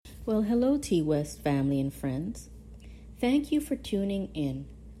Well, hello, T West family and friends. Thank you for tuning in,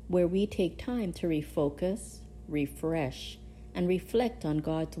 where we take time to refocus, refresh, and reflect on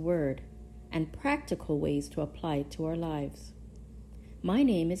God's Word and practical ways to apply it to our lives. My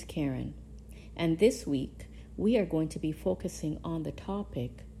name is Karen, and this week we are going to be focusing on the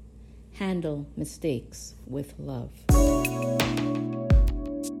topic, Handle Mistakes with Love.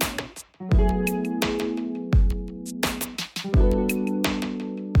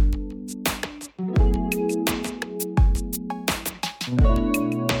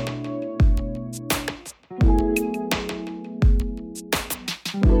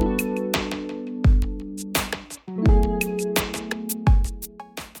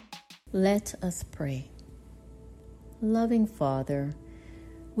 Let us pray. Loving Father,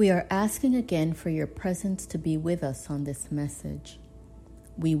 we are asking again for your presence to be with us on this message.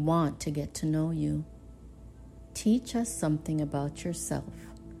 We want to get to know you. Teach us something about yourself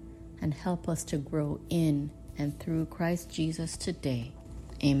and help us to grow in and through Christ Jesus today.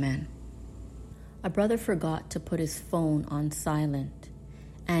 Amen. A brother forgot to put his phone on silent,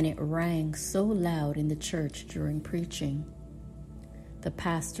 and it rang so loud in the church during preaching. The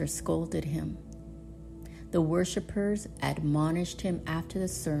pastor scolded him. The worshipers admonished him after the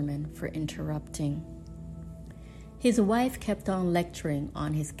sermon for interrupting. His wife kept on lecturing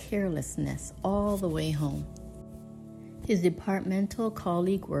on his carelessness all the way home. His departmental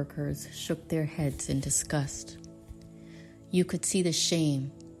colleague workers shook their heads in disgust. You could see the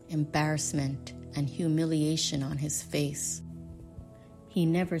shame, embarrassment, and humiliation on his face. He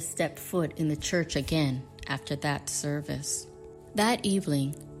never stepped foot in the church again after that service. That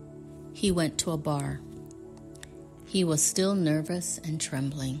evening, he went to a bar. He was still nervous and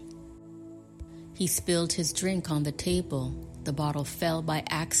trembling. He spilled his drink on the table. The bottle fell by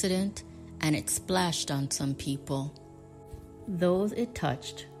accident, and it splashed on some people. Those it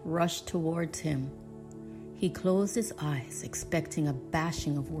touched rushed towards him. He closed his eyes, expecting a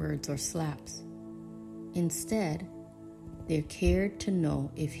bashing of words or slaps. Instead, they cared to know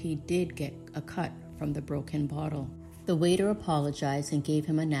if he did get a cut from the broken bottle. The waiter apologized and gave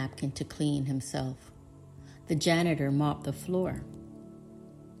him a napkin to clean himself. The janitor mopped the floor.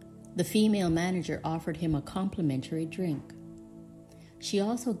 The female manager offered him a complimentary drink. She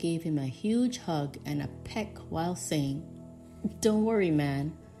also gave him a huge hug and a peck while saying, "Don't worry,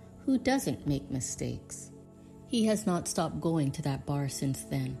 man. Who doesn't make mistakes?" He has not stopped going to that bar since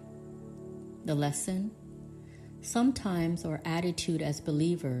then. The lesson? Sometimes our attitude as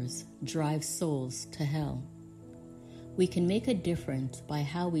believers drives souls to hell. We can make a difference by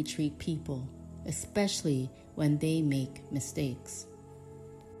how we treat people, especially when they make mistakes.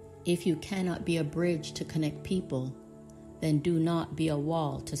 If you cannot be a bridge to connect people, then do not be a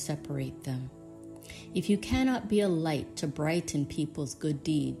wall to separate them. If you cannot be a light to brighten people's good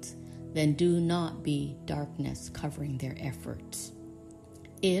deeds, then do not be darkness covering their efforts.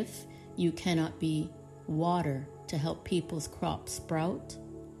 If you cannot be water to help people's crops sprout,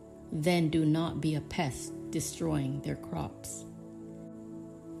 then do not be a pest destroying their crops.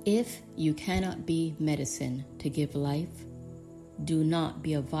 If you cannot be medicine to give life, do not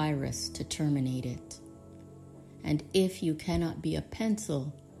be a virus to terminate it. And if you cannot be a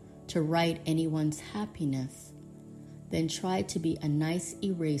pencil to write anyone's happiness, then try to be a nice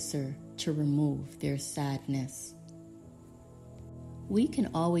eraser to remove their sadness. We can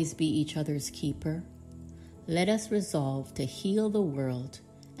always be each other's keeper. Let us resolve to heal the world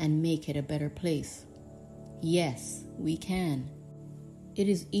and make it a better place. Yes, we can. It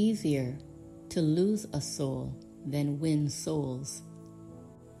is easier to lose a soul than win souls.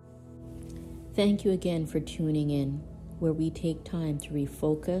 Thank you again for tuning in, where we take time to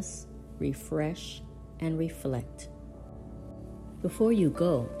refocus, refresh, and reflect. Before you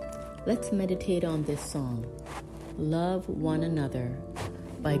go, let's meditate on this song, Love One Another,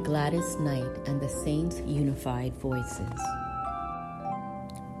 by Gladys Knight and the Saints Unified Voices.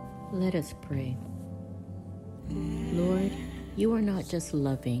 Let us pray. Lord, you are not just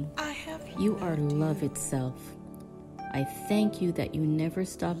loving, you are love itself. I thank you that you never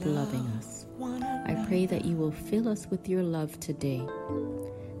stop loving us. I pray that you will fill us with your love today.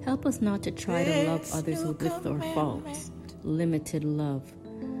 Help us not to try to love others with our faults, limited love,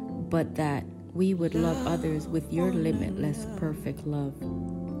 but that we would love others with your limitless, perfect love.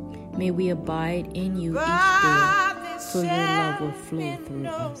 May we abide in you each day, so your love will flow through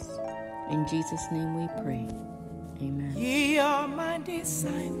us. In Jesus' name we pray. Amen. Ye are my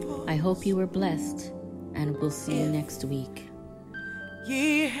disciples. I hope you were blessed, and we'll see you next week.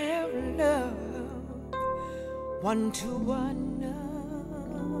 Ye have love one to another.